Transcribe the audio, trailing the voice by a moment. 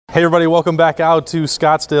Hey everybody, welcome back out to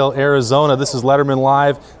Scottsdale, Arizona. This is Lettermen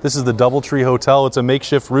Live. This is the Doubletree Hotel. It's a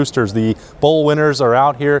makeshift Roosters. The bowl winners are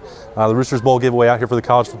out here. The Roosters Bowl giveaway out here for the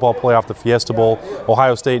college football playoff, the Fiesta Bowl,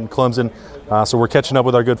 Ohio State and Clemson. So we're catching up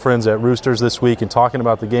with our good friends at Roosters this week and talking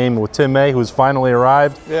about the game with Tim May, who's finally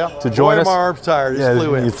arrived to join us. My arm's tired.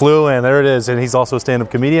 He flew in. There it is. And he's also a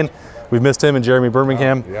stand-up comedian. We've missed him and Jeremy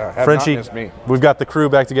Birmingham. Have Frenchie, not missed me. We've got the crew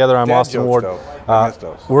back together. I'm Austin Ward.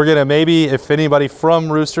 We're going to maybe, if anybody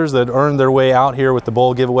from Roosters that earned their way out here with the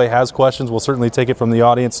bowl giveaway has questions, we'll certainly take it from the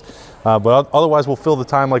audience. But otherwise, we'll fill the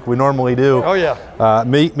time like we normally do. Oh, yeah.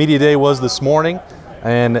 Media Day was this morning.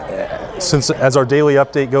 And as our daily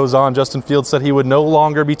update goes on, Justin Fields said he would no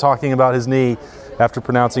longer be talking about his knee after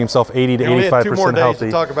pronouncing himself 80 to 85% healthy. We had 2 more days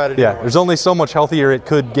to talk about it. Yeah, anyway. There's only so much healthier it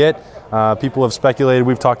could get. People have speculated.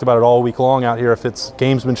 We've talked about it all week long out here. If it's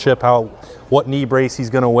gamesmanship, what knee brace he's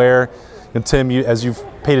going to wear. And Tim, as you've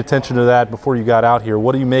paid attention to that before you got out here,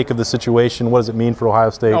 what do you make of the situation? What does it mean for Ohio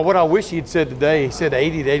State? What I wish he'd said today, he said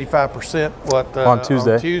 80 to 85%. On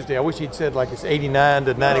Tuesday? On Tuesday. I wish he'd said like it's 89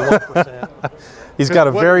 to 91%. He's got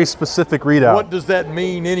a very specific readout. What does that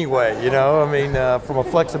mean anyway? From a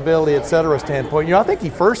flexibility, et cetera standpoint. I think he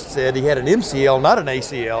first said he had an MCL, not an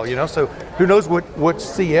ACL, so who knows what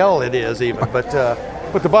CL it is even. But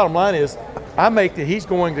the bottom line is, I make that he's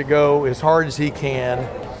going to go as hard as he can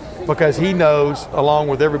because he knows, along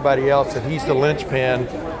with everybody else, that he's the linchpin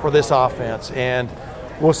for this offense. And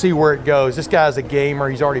we'll see where it goes. This guy's a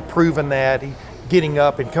gamer. He's already proven that. He's getting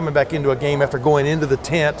up and coming back into a game after going into the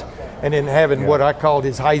tent and then having what I called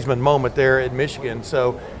his Heisman moment there at Michigan.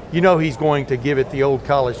 So he's going to give it the old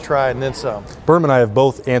college try and then some. Berm and I have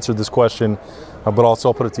both answered this question, but also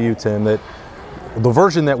I'll put it to you, Tim, that the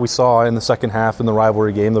version that we saw in the second half in the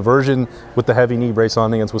rivalry game, the version with the heavy knee brace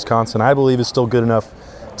on against Wisconsin, I believe is still good enough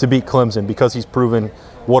to beat Clemson because he's proven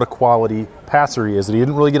what a quality passer he is. That he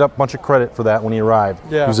didn't really get a bunch of credit for that when he arrived.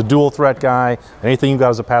 Yeah. He was a dual threat guy. Anything you got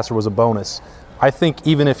as a passer was a bonus. I think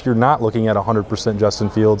even if you're not looking at 100% Justin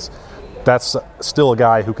Fields, that's still a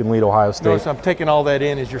guy who can lead Ohio State. Notice I'm taking all that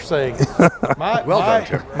in as you're saying.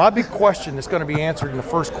 My big question that's going to be answered in the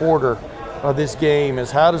first quarter of this game is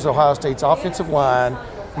how does Ohio State's offensive line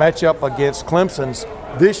match up against Clemson's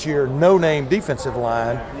this year no-name defensive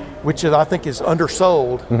line, which I think is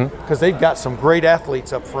undersold because they've got some great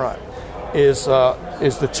athletes up front. Is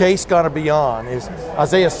the chase going to be on? Is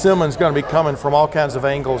Isaiah Simmons going to be coming from all kinds of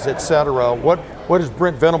angles, et cetera? What has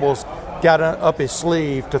Brent Venables got up his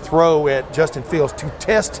sleeve to throw at Justin Fields to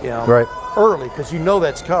test him early because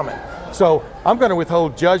that's coming. So I'm going to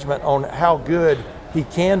withhold judgment on how good he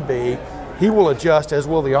can be. He will adjust, as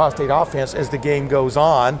will the Ohio State offense, as the game goes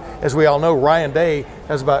on. As we all know, Ryan Day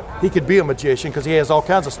he could be a magician because he has all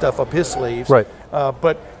kinds of stuff up his sleeves. Right.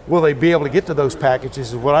 But will they be able to get to those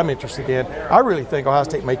packages is what I'm interested in. I really think Ohio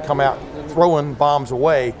State may come out throwing bombs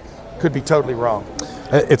away. Could be totally wrong.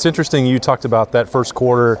 It's interesting you talked about that first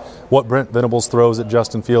quarter, what Brent Venables throws at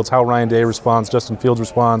Justin Fields, how Ryan Day responds, Justin Fields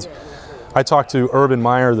responds. I talked to Urban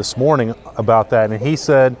Meyer this morning about that, and he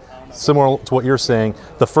said, similar to what you're saying,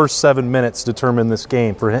 the first 7 minutes determine this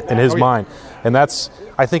game in his mind. And that's,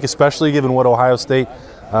 I think, especially given what Ohio State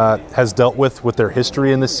has dealt with their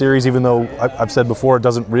history in this series, even though I've said before it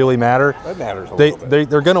doesn't really matter. That matters a little bit.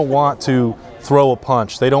 They're going to want to throw a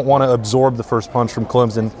punch. They don't want to absorb the first punch from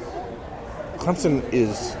Clemson. Clemson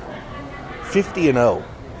is 50-0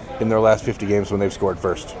 in their last 50 games when they've scored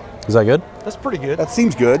first. Is that good? That's pretty good. That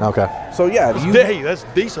seems good. Okay. So, yeah. That's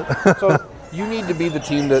decent. So you need to be the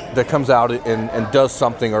team that comes out and does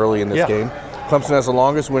something early in this game. Clemson has the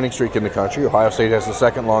longest winning streak in the country. Ohio State has the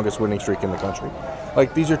second longest winning streak in the country.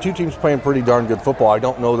 These are two teams playing pretty darn good football. I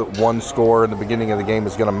don't know that one score in the beginning of the game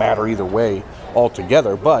is going to matter either way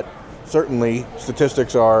altogether, but certainly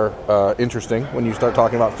statistics are interesting when you start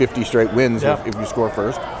talking about 50 straight wins if you score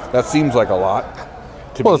first. That seems like a lot.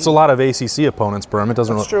 It's a lot of ACC opponents, Berm. It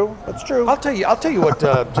doesn't. That's true. That's true. I'll tell you what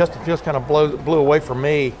Justin Fields kind of blew away from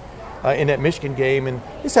me in that Michigan game, and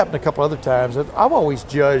this happened a couple other times. I've always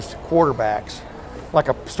judged quarterbacks like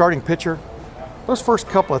a starting pitcher. Those first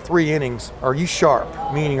couple of 3 innings, are you sharp?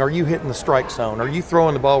 Meaning, are you hitting the strike zone? Are you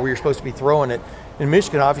throwing the ball where you're supposed to be throwing it? In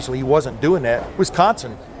Michigan, obviously, he wasn't doing that.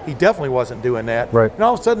 Wisconsin, he definitely wasn't doing that. Right. And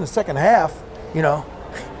all of a sudden, the second half,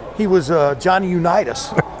 he was Johnny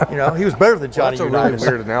Unitas. He was better than Johnny Unitas. That's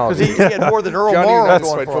a really weird analogy. Because he had more than Earl Morrow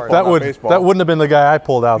going for him. That wouldn't have been the guy I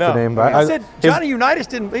pulled out the name. I said Johnny Unitas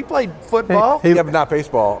didn't. He played football. But not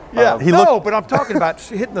baseball. Yeah, but I'm talking about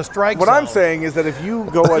hitting the strike zone. What I'm saying is that if you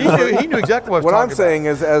go, he knew exactly what I was talking about. What I'm saying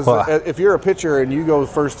is, if you're a pitcher and you go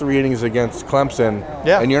first 3 innings against Clemson,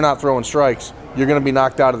 and you're not throwing strikes, you're going to be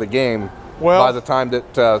knocked out of the game by the time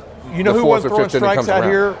that You know the who fourth wasn't or throwing fifth inning strikes comes out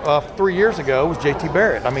around. here 3 years ago was J.T.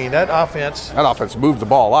 Barrett. I mean, that offense moved the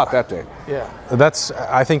ball a lot that day. Yeah.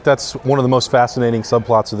 I think that's one of the most fascinating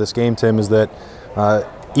subplots of this game, Tim, is that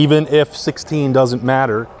even if 16 doesn't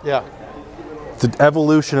matter, the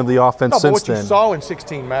evolution of the offense since what then. you saw in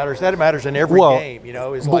 16 matters. That matters in every game. You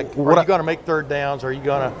know, is like, are you going to make third downs? Are you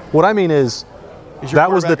going to? What I mean is that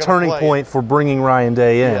was the turning point for bringing Ryan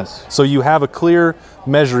Day in. Yes. So you have a clear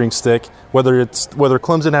measuring stick, whether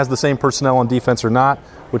Clemson has the same personnel on defense or not,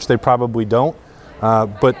 which they probably don't.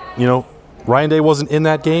 But you know, Ryan Day wasn't in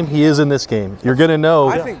that game. He is in this game. You're going to know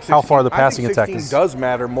how far the passing attack is. 16 does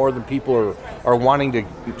matter more than people are wanting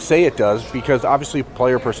to say it does, because obviously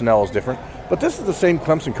player personnel is different. But this is the same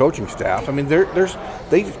Clemson coaching staff. I mean,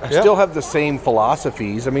 they still have the same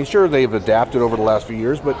philosophies. I mean, sure, they've adapted over the last few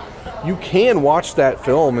years, but you can watch that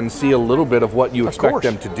film and see a little bit of what you expect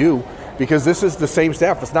them to do, because this is the same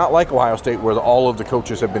staff. It's not like Ohio State where all of the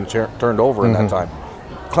coaches have been turned over in that time.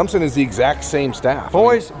 Clemson is the exact same staff.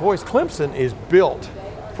 Boys, Clemson is built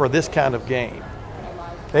for this kind of game.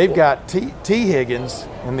 They've got T. Higgins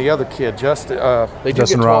and the other kid, Justin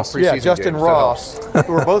Ross. Yeah, Justin Ross,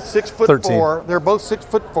 who are both 6'4". They're both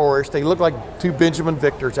 6'4". They look like two Benjamin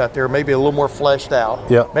Victors out there, maybe a little more fleshed out.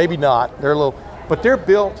 Yeah. Maybe not. But they're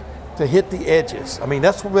built to hit the edges. I mean,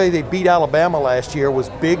 that's the way they beat Alabama last year, was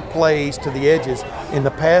big plays to the edges in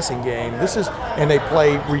the passing game. And they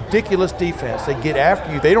play ridiculous defense. They get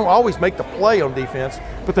after you. They don't always make the play on defense,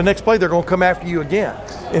 but the next play they're going to come after you again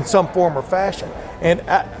in some form or fashion. And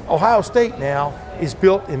Ohio State now is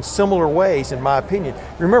built in similar ways, in my opinion.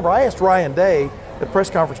 Remember, I asked Ryan Day at the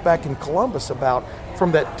press conference back in Columbus about,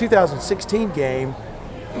 from that 2016 game,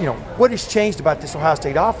 you know, what has changed about this Ohio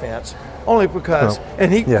State offense? Only because,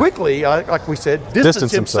 and he quickly, like we said,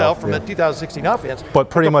 distanced himself from the 2016 offense.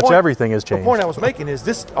 But pretty much everything has changed. The point I was making is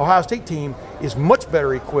this Ohio State team is much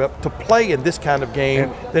better equipped to play in this kind of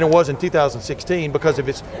game than it was in 2016, because of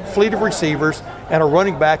its fleet of receivers and a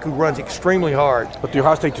running back who runs extremely hard. But the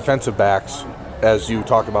Ohio State defensive backs, as you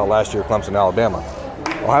talked about last year, Clemson, Alabama,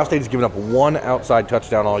 Ohio State has given up one outside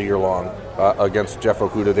touchdown all year long against Jeff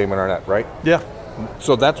Okudah, Damon Arnett, right? Yeah.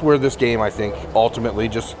 So that's where this game, I think, ultimately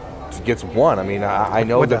just gets won. I mean, I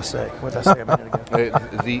know What'd I say a minute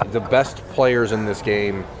ago? the best players in this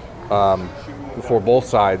game for both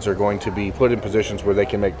sides are going to be put in positions where they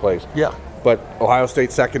can make plays. Yeah. But Ohio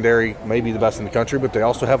State secondary may be the best in the country, but they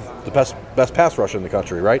also have the best pass rush in the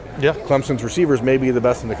country, right? Yeah. Clemson's receivers may be the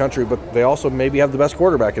best in the country, but they also maybe have the best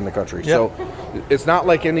quarterback in the country. Yeah. So it's not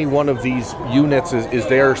like any one of these units is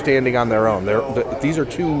there standing on their own. These are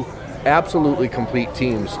two absolutely complete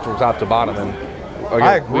teams from top to bottom. And again,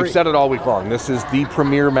 I agree. We've said it all week long. This is the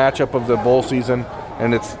premier matchup of the bowl season,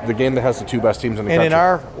 and it's the game that has the two best teams in the country. And in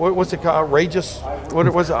our, what's it called, outrageous,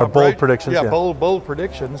 what was it? Our bold predictions. Yeah, bold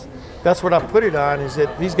predictions. That's what I put it on, is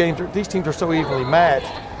that these teams are so evenly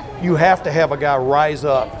matched, you have to have a guy rise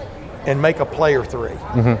up and make a play or three.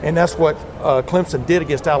 Mm-hmm. And that's what Clemson did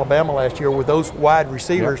against Alabama last year with those wide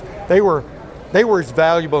receivers. Yep. They were as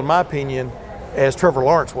valuable, in my opinion, as Trevor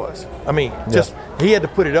Lawrence was. I mean, he had to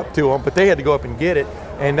put it up to them, but they had to go up and get it.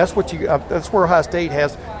 And that's what that's where Ohio State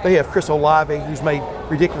has. They have Chris Olave, who's made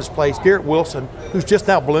ridiculous plays. Garrett Wilson, who's just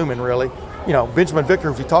now blooming, really. You know, Benjamin Victor,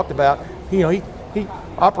 as we talked about. You know, he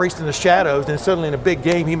operates in the shadows, and suddenly in a big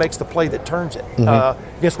game, he makes the play that turns it.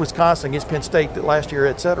 Mm-hmm. Against Wisconsin, against Penn State last year,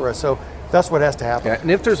 et cetera. So that's what has to happen. Yeah, and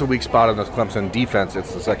if there's a weak spot in this Clemson defense,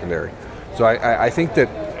 it's the secondary. So I think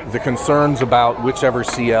that the concerns about whichever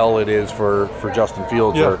CL it is for Justin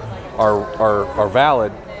Fields are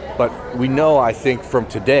valid, but we know, I think, from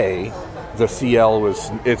today, the CL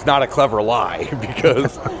it's not a clever lie,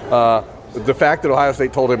 because the fact that Ohio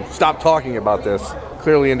State told him stop talking about this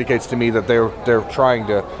clearly indicates to me that they're trying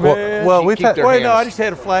to keep their hands. I just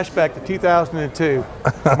had a flashback to 2002,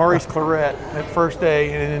 Maurice Claret, that first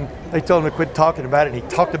day, and then they told him to quit talking about it, and he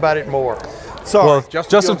talked about it more. Sorry. Well,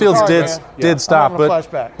 Justin Fields did stop,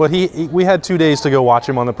 but we had 2 days to go watch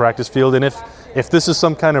him on the practice field, and if this is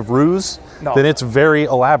some kind of ruse, then it's very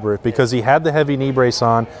elaborate, because he had the heavy knee brace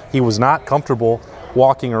on. He was not comfortable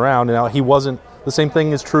walking around, and now he wasn't. The same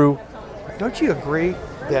thing is true. Don't you agree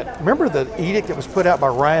that, remember the edict that was put out by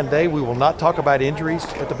Ryan Day, we will not talk about injuries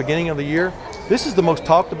at the beginning of the year? This is the most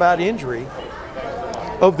talked about injury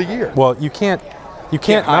of the year. Well, you can't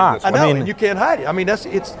not. I know, and you can't hide it. I mean,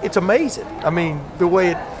 it's amazing. I mean, the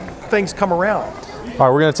way things come around. All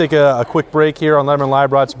right, we're going to take a quick break here on Lettermen Live,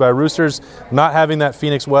 brought to you by Roosters. Not having that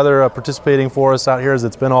Phoenix weather participating for us out here as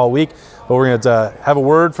it's been all week, but we're going to have a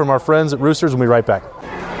word from our friends at Roosters, and we'll be right back.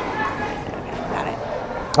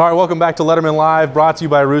 All right, welcome back to Lettermen Live, brought to you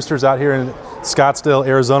by Roosters out here in Scottsdale,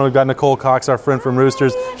 Arizona. We've got Nicole Cox, our friend from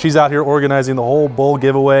Roosters. She's out here organizing the whole bowl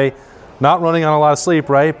giveaway. Not running on a lot of sleep,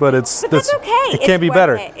 right? But that's okay. It can't be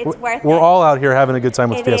better. It's worth it. We're all out here having a good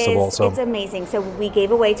time with Fiesta Bowl. So it's amazing. So we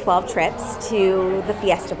gave away 12 trips to the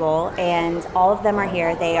Fiesta Bowl, and all of them are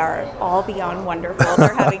here. They are all beyond wonderful.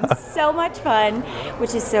 They're having so much fun,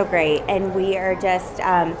 which is so great. And we are just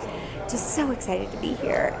so excited to be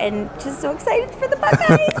here, and just so excited for the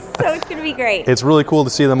Buckeyes. So it's going to be great. It's really cool to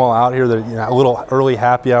see them all out here. They're, a little early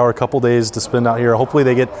happy hour, a couple days to spend out here. Hopefully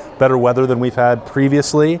they get better weather than we've had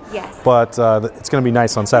previously. Yes. But it's going to be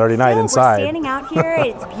nice on Saturday night inside. We're standing out here.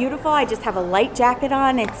 It's beautiful. I just have a light jacket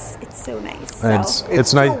on. It's so nice. So.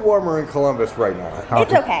 It's nice. Still warmer in Columbus right now.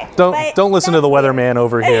 It's okay. Don't listen to the weatherman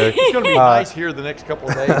over here. It's going to be nice here the next couple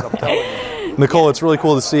of days, I'm telling you. Nicole, it's really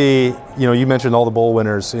cool to see, you mentioned all the bowl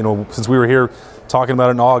winners, since we were here talking about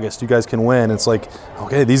it in August, you guys can win. It's like,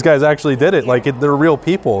 okay, these guys actually did it. Like, they're real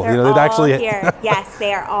people. They're all actually here. Yes,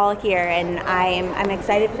 they are all here, and I'm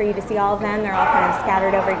excited for you to see all of them. They're all kind of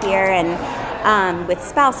scattered over here, and with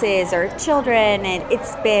spouses or children, and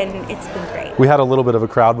it's been great. We had a little bit of a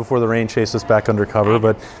crowd before the rain chased us back undercover,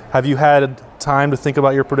 but have you had time to think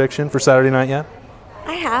about your prediction for Saturday night yet?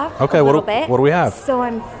 I have. Okay, a little bit. What do we have? So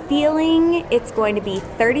I'm feeling it's going to be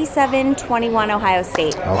 37-21 Ohio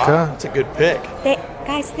State. Okay. Wow, that's a good pick.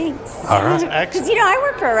 Guys, thanks. All right. Because I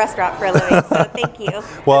work for a restaurant for a living, so thank you.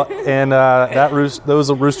 Well, and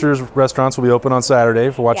those Roosters restaurants will be open on Saturday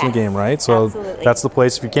for watching the game, right? So absolutely. That's the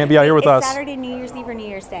place. If you can't be out here with us, Saturday, New Year's Eve, or New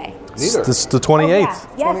Year's Day? Neither. This is the 28th.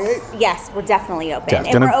 Oh, yeah. Yes, we're definitely open, Yeah,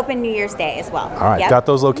 and we're open New Year's Day as well. All right, got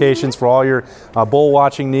those locations for all your bowl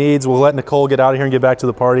watching needs. We'll let Nicole get out of here and get back to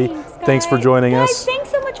the party. Thanks for joining us. Thanks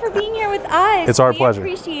so much for being here with us. It's our pleasure.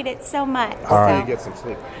 We appreciate it so much. All right. You get some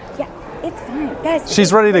sleep. Yeah, it's fine, guys.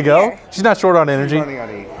 She's ready to go. She's not short on energy. She's running on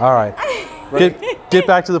E. All right, get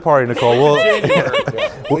back to the party, Nicole.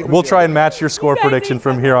 We'll try and match your score prediction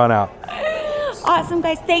from here on out. Awesome,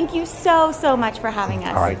 guys. Thank you so much for having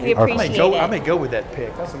us. All right. We appreciate it. I may go with that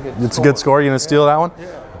pick. That's a good It's a good score. You going to steal that one? Yeah.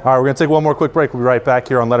 All right, we're going to take one more quick break. We'll be right back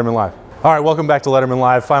here on Lettermen Live. All right, welcome back to Lettermen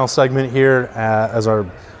Live. Final segment here as our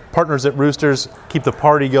partners at Roosters keep the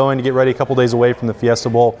party going to get ready a couple days away from the Fiesta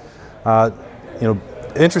Bowl.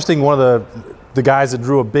 Interesting, one of the guys that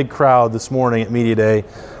drew a big crowd this morning at Media Day,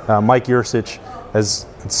 Mike Yursich, has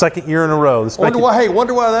second year in a row. Wonder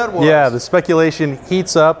why that was. Yeah, the speculation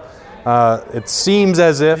heats up. It seems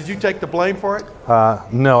as if... Did you take the blame for it?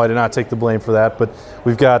 No, I did not take the blame for that. But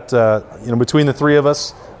we've got, between the three of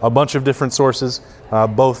us, a bunch of different sources,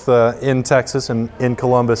 both in Texas and in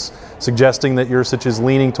Columbus, suggesting that Yursich is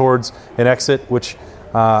leaning towards an exit, which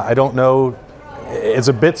I don't know. It's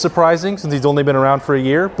a bit surprising since he's only been around for a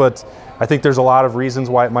year, but I think there's a lot of reasons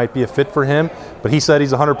why it might be a fit for him. But he said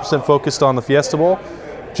he's 100% focused on the Fiesta Bowl.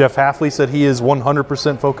 Jeff Hafley said he is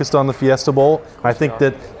 100% focused on the Fiesta Bowl. I think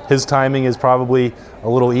that his timing is probably a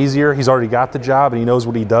little easier. He's already got the job, and he knows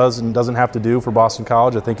what he does and doesn't have to do for Boston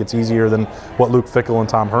College. I think it's easier than what Luke Fickell and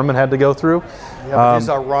Tom Herman had to go through. Yeah, but it's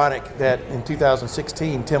ironic that in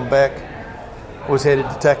 2016, Tim Beck was headed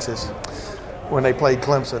to Texas when they played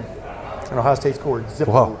Clemson. And Ohio State scored zip.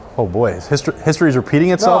 Whoa. Oh, boy. History is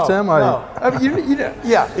repeating itself, Tim? No. I mean,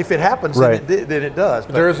 yeah, if it happens, right. then it does.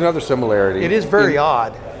 But there is another similarity. It is very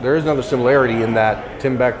odd. There is another similarity in that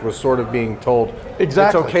Tim Beck was sort of being told,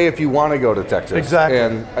 exactly. It's okay if you want to go to Texas. Exactly.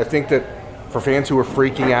 And I think that for fans who are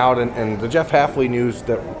freaking out, and the Jeff Hafley news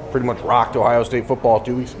that pretty much rocked Ohio State football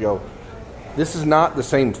 2 weeks ago, this is not the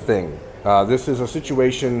same thing. This is a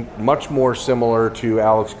situation much more similar to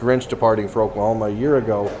Alex Grinch departing for Oklahoma a year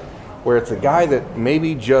ago, where it's a guy that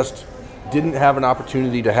maybe just didn't have an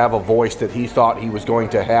opportunity to have a voice that he thought he was going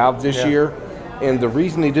to have this year. And the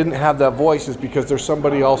reason he didn't have that voice is because there's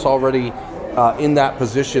somebody else already in that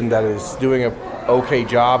position that is doing an okay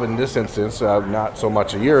job in this instance, not so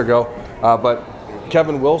much a year ago. But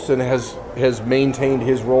Kevin Wilson has maintained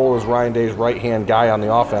his role as Ryan Day's right-hand guy on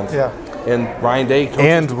the offense. Yeah. And Ryan Day coaches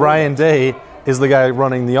And Ryan Day is the guy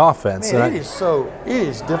running the offense. Man, it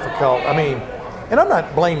is difficult. I mean, and I'm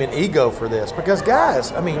not blaming ego for this because,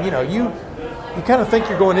 guys, I mean, you kind of think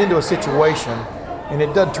you're going into a situation and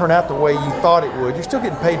it doesn't turn out the way you thought it would. You're still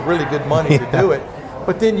getting paid really good money to do it.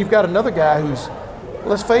 But then you've got another guy who's,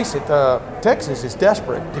 let's face it, Texas is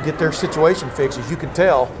desperate to get their situation fixed, as you can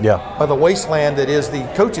tell by the wasteland that is the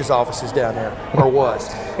coach's offices down there, or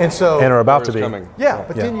was. And are about to be. Coming. Yeah,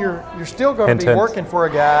 but then you're still going to be working for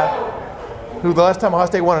a guy who the last time Ohio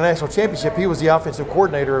State won a national championship, he was the offensive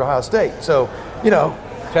coordinator at Ohio State. So,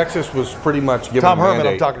 Texas was pretty much given Tom a Herman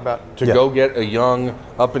mandate I'm talking about. to go get a young,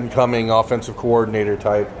 up-and-coming offensive coordinator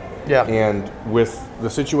type. Yeah. And with the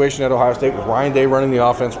situation at Ohio State, with Ryan Day running the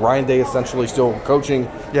offense, Ryan Day essentially still coaching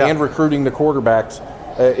and recruiting the quarterbacks,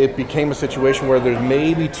 it became a situation where there's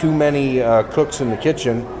maybe too many cooks in the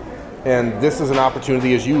kitchen. And this is an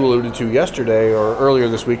opportunity, as you alluded to yesterday or earlier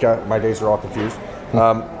this week, my days are all confused,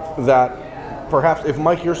 that perhaps if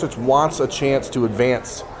Mike Yurcich wants a chance to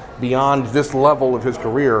advance beyond this level of his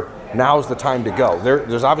career, now's the time to go.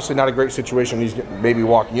 There's obviously not a great situation he's maybe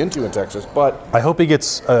walking into in Texas, but I hope he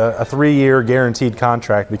gets a 3-year guaranteed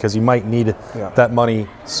contract because he might need that money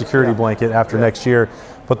security blanket after next year.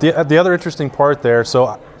 But the other interesting part there,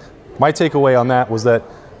 so my takeaway on that was that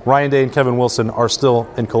Ryan Day and Kevin Wilson are still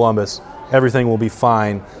in Columbus. Everything will be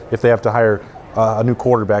fine if they have to hire a new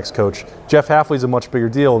quarterbacks coach. Jeff Hafley's a much bigger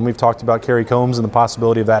deal, and we've talked about Kerry Combs and the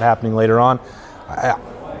possibility of that happening later on.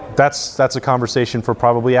 That's a conversation for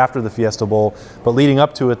probably after the Fiesta Bowl. But leading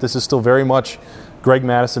up to it, this is still very much Greg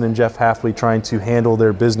Madison and Jeff Hafley trying to handle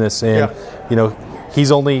their business. And,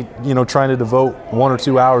 he's only, trying to devote 1 or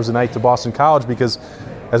 2 hours a night to Boston College because,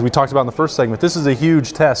 as we talked about in the first segment, this is a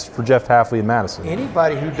huge test for Jeff Hafley and Madison.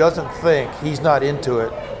 Anybody who doesn't think he's not into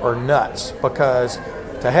it are nuts, because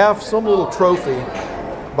to have some little trophy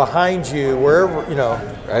behind you, wherever,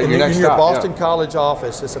 in your Boston College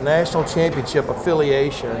office, it's a national championship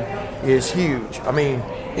affiliation, is huge. I mean,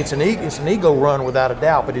 it's an ego run without a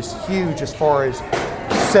doubt, but it's huge as far as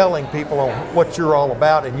selling people on what you're all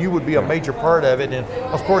about, and you would be a major part of it. And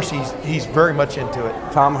of course, he's very much into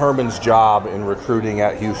it. Tom Herman's job in recruiting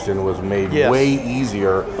at Houston was made way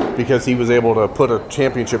easier because he was able to put a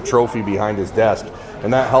championship trophy behind his desk.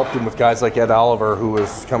 And that helped him with guys like Ed Oliver, who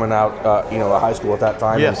was coming out, of high school at that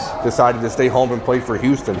time, and decided to stay home and play for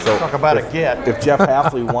Houston. So talk about a get. If Jeff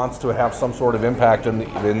Hafley wants to have some sort of impact in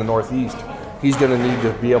the Northeast, he's going to need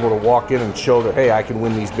to be able to walk in and show that, hey, I can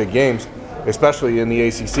win these big games, especially in the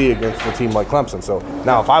ACC against a team like Clemson. So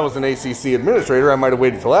now, if I was an ACC administrator, I might have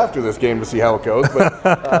waited till after this game to see how it goes, but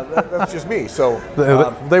that's just me. So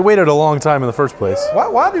they waited a long time in the first place.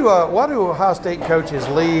 Why do Ohio State coaches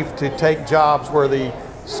leave to take jobs where the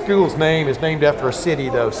school's name is named after a city,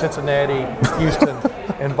 though? Cincinnati, Houston,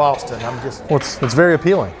 and Boston. It's very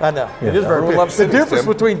appealing. I know. It is very appealing. The difference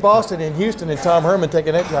between Boston and Houston and Tom Herman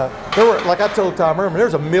taking that job, like I told Tom Herman,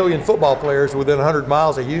 there's 1 million football players within 100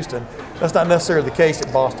 miles of Houston. That's not necessarily the case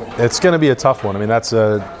at Boston. It's going to be a tough one. I mean,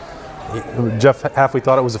 Jeff Hafley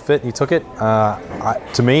thought it was a fit, and he took it.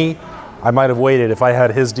 To me, I might have waited if I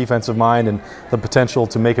had his defensive mind and the potential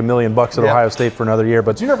to make $1 million at Ohio State for another year.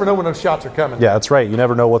 But you never know when those shots are coming. Yeah, that's right. You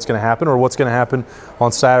never know what's going to happen or what's going to happen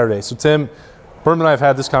on Saturday. So, Tim, Berman and I have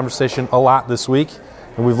had this conversation a lot this week,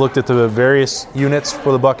 and we've looked at the various units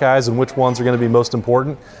for the Buckeyes and which ones are going to be most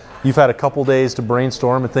important. You've had a couple days to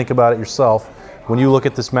brainstorm and think about it yourself. When you look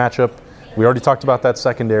at this matchup, we already talked about that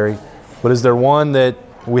secondary, but is there one that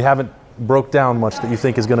we haven't broke down much that you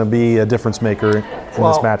think is going to be a difference maker in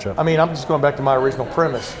this matchup? I mean, I'm just going back to my original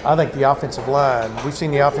premise. I think the offensive line, we've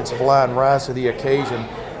seen the offensive line rise to the occasion,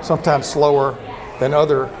 sometimes slower than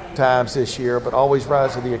other times this year, but always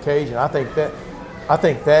rise to the occasion. I think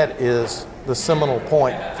that is the seminal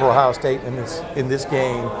point for Ohio State in this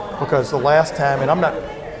game, because the last time, and I'm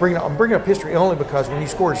bringing up history only because when you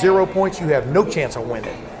score 0 points, you have no chance of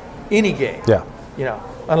winning any game. Yeah.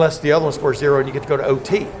 Unless the other one scores 0 and you get to go to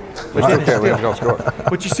OT.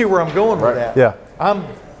 But you see where I'm going with that. Yeah. I'm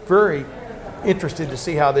very interested to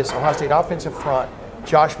see how this Ohio State offensive front,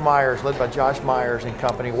 Josh Myers, led by Josh Myers and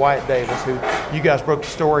company, Wyatt Davis, who you guys broke the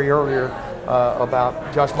story earlier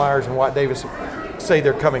about Josh Myers and Wyatt Davis say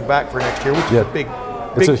they're coming back for next year, which is a big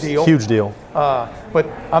deal. Huge deal. But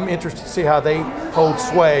I'm interested to see how they hold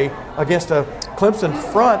sway against a Clemson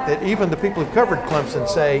front that even the people who covered Clemson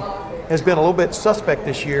say has been a little bit suspect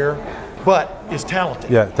this year, but is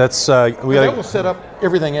talented. Yeah, that's that will set up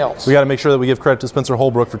everything else. We got to make sure that we give credit to Spencer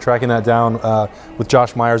Holbrook for tracking that down with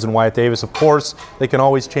Josh Myers and Wyatt Davis. Of course, they can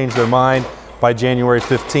always change their mind by January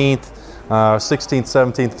 15th, 16th,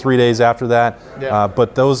 17th, 3 days after that. Yeah.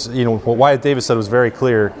 But those, what Wyatt Davis said was very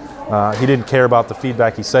clear. He didn't care about the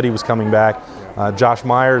feedback. He said he was coming back. Josh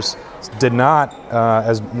Myers did not,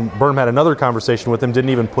 as Burnham had another conversation with him, didn't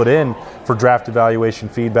even put in for draft evaluation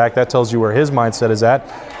feedback. That tells you where his mindset is at.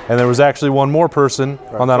 And there was actually one more person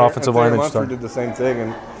on that offensive line. Munford did the same thing,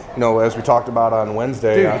 and as we talked about on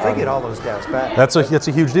Wednesday. Dude, if they get all those guys back. That's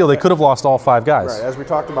a huge deal. They could have lost all 5 guys. Right, as we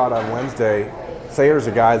talked about on Wednesday, Sayer's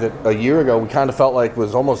a guy that a year ago we kind of felt like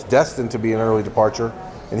was almost destined to be an early departure,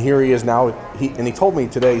 and here he is now. He told me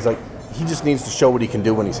today, he's like, he just needs to show what he can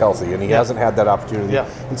do when he's healthy, and he hasn't had that opportunity. Yeah.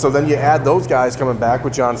 And so then you add those guys coming back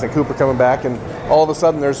with Jonathan Cooper coming back, and all of a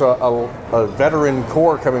sudden there's a veteran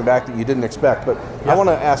core coming back that you didn't expect. But I want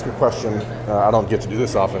to ask a question. I don't get to do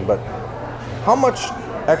this often, but how much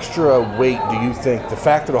extra weight do you think the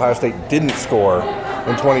fact that Ohio State didn't score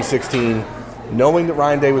in 2016, knowing that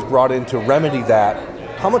Ryan Day was brought in to remedy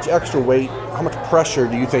that, how much extra weight, how much pressure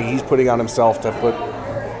do you think he's putting on himself to put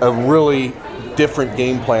a really different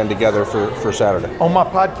game plan together for Saturday? On my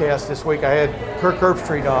podcast this week, I had Kirk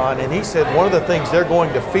Herbstreit on, and he said one of the things they're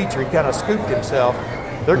going to feature, he kind of scooped himself,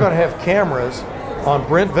 they're going to have cameras on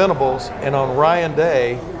Brent Venables and on Ryan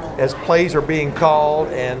Day as plays are being called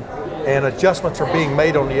and adjustments are being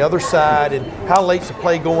made on the other side, and how late's the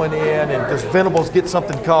play going in, and does Venables get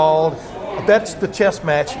something called? That's the chess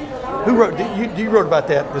match. Who wrote? You wrote about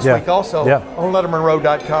that this week also on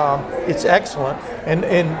LettermenRow.com. It's excellent, and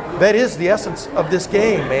that is the essence of this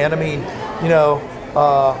game, man. I mean,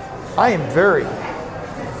 I am very,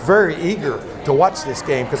 very eager to watch this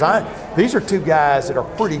game because these are two guys that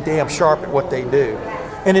are pretty damn sharp at what they do,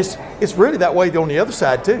 and it's really that way on the other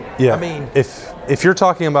side too. Yeah. I mean, if you're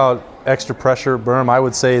talking about extra pressure, Berm, I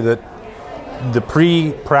would say that the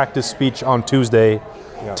pre-practice speech on Tuesday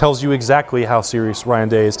tells you exactly how serious Ryan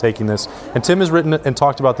Day is taking this. And Tim has written and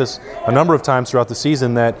talked about this a number of times throughout the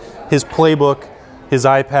season, that his playbook, his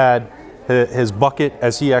iPad, his bucket,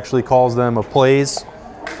 as he actually calls them, of plays,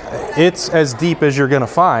 it's as deep as you're going to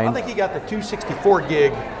find. I think he got the 264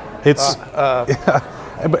 gig. It's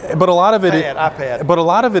but a lot of it iPad. But a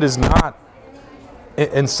lot of it is not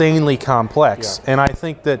insanely complex. Yeah. And I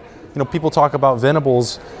think that people talk about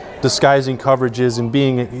Venables disguising coverages and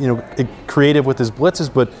being creative with his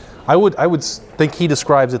blitzes, but I would think he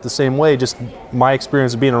describes it the same way. Just my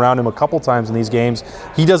experience of being around him a couple times in these games,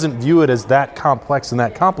 he doesn't view it as that complex and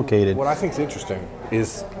that complicated. What I think is interesting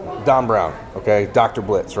is Don Brown, okay, Dr.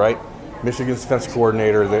 Blitz, right? Michigan's defensive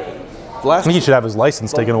coordinator. I think he should have his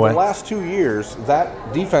license taken away. The last 2 years,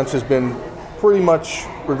 that defense has been pretty much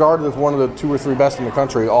regarded as one of the 2 or 3 best in the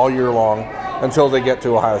country all year long until they get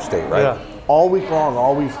to Ohio State, right? Yeah. All week long,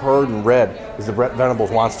 all we've heard and read is that Brent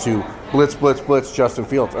Venables wants to blitz Justin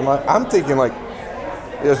Fields. And I'm thinking,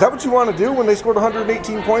 is that what you want to do when they scored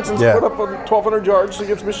 118 points and put up 1,200 yards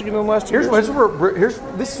against Michigan in the last 2 years?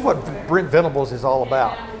 This is what Brent Venables is all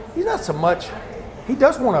about. He's not so much. He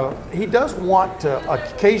does want to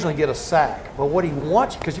occasionally get a sack, but what he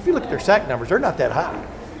wants, because if you look at their sack numbers, they're not that high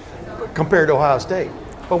compared to Ohio State.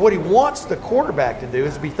 But what he wants the quarterback to do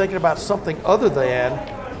is be thinking about something other than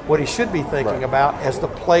what he should be thinking about as the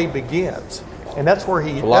play begins, and that's where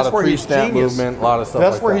a lot of pre-snap movement, a lot of stuff.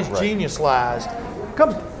 That's like where that. his genius lies.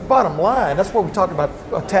 Comes bottom line. That's where we talk about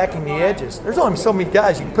attacking the edges. There's only so many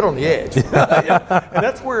guys you can put on the edge, and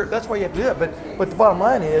that's why you have to do it. But the bottom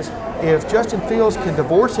line is, if Justin Fields can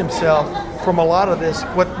divorce himself from a lot of this,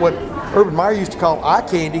 what Urban Meyer used to call eye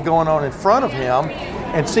candy going on in front of him,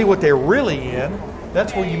 and see what they're really in,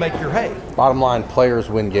 that's where you make your hay. Bottom line, players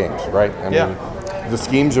win games, right? I mean, the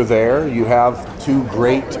schemes are there. You have 2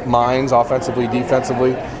 great minds offensively,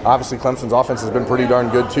 defensively. Obviously, Clemson's offense has been pretty darn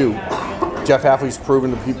good too. Jeff Hafley's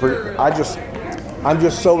proven to be pretty. I'm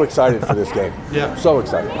just so excited for this game. Yeah. So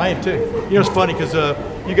excited. I am too. It's funny because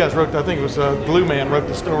you guys wrote, I think it was Glue Man wrote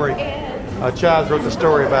the story. Chaz wrote the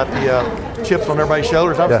story about the chips on everybody's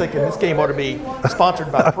shoulders. I was thinking this game ought to be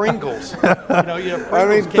sponsored by Pringles.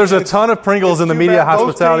 Pringles there's a ton of Pringles in the media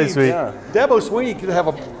hospitality suite. Yeah. Dabo Sweeney could have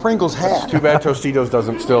a Pringles hat. It's too bad Tostitos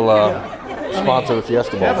doesn't still sponsor the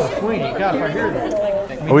Fiesta Bowl. Dabo Sweeney, God, if I hear that.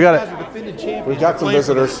 We've got some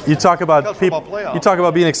visitors. You talk about people. You talk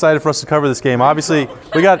about being excited for us to cover this game. Obviously,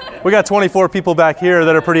 we got 24 people back here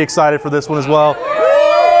that are pretty excited for this one as well.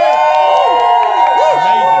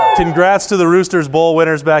 Congrats to the Roosters Bowl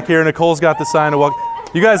winners back here. Nicole's got the sign to welcome.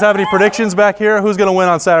 You guys have any predictions back here? Who's going to win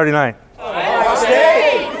on Saturday night? Ohio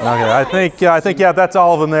State. Okay, I think that's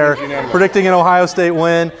all of them there. Predicting an Ohio State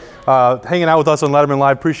win. Hanging out with us on Lettermen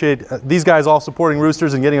Live. Appreciate these guys all supporting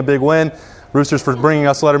Roosters and getting a big win. Roosters for bringing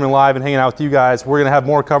us Lettermen Live and hanging out with you guys. We're going to have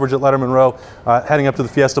more coverage at Lettermen Row heading up to the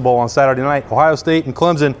Fiesta Bowl on Saturday night. Ohio State and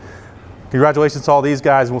Clemson. Congratulations to all these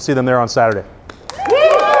guys, and we'll see them there on Saturday.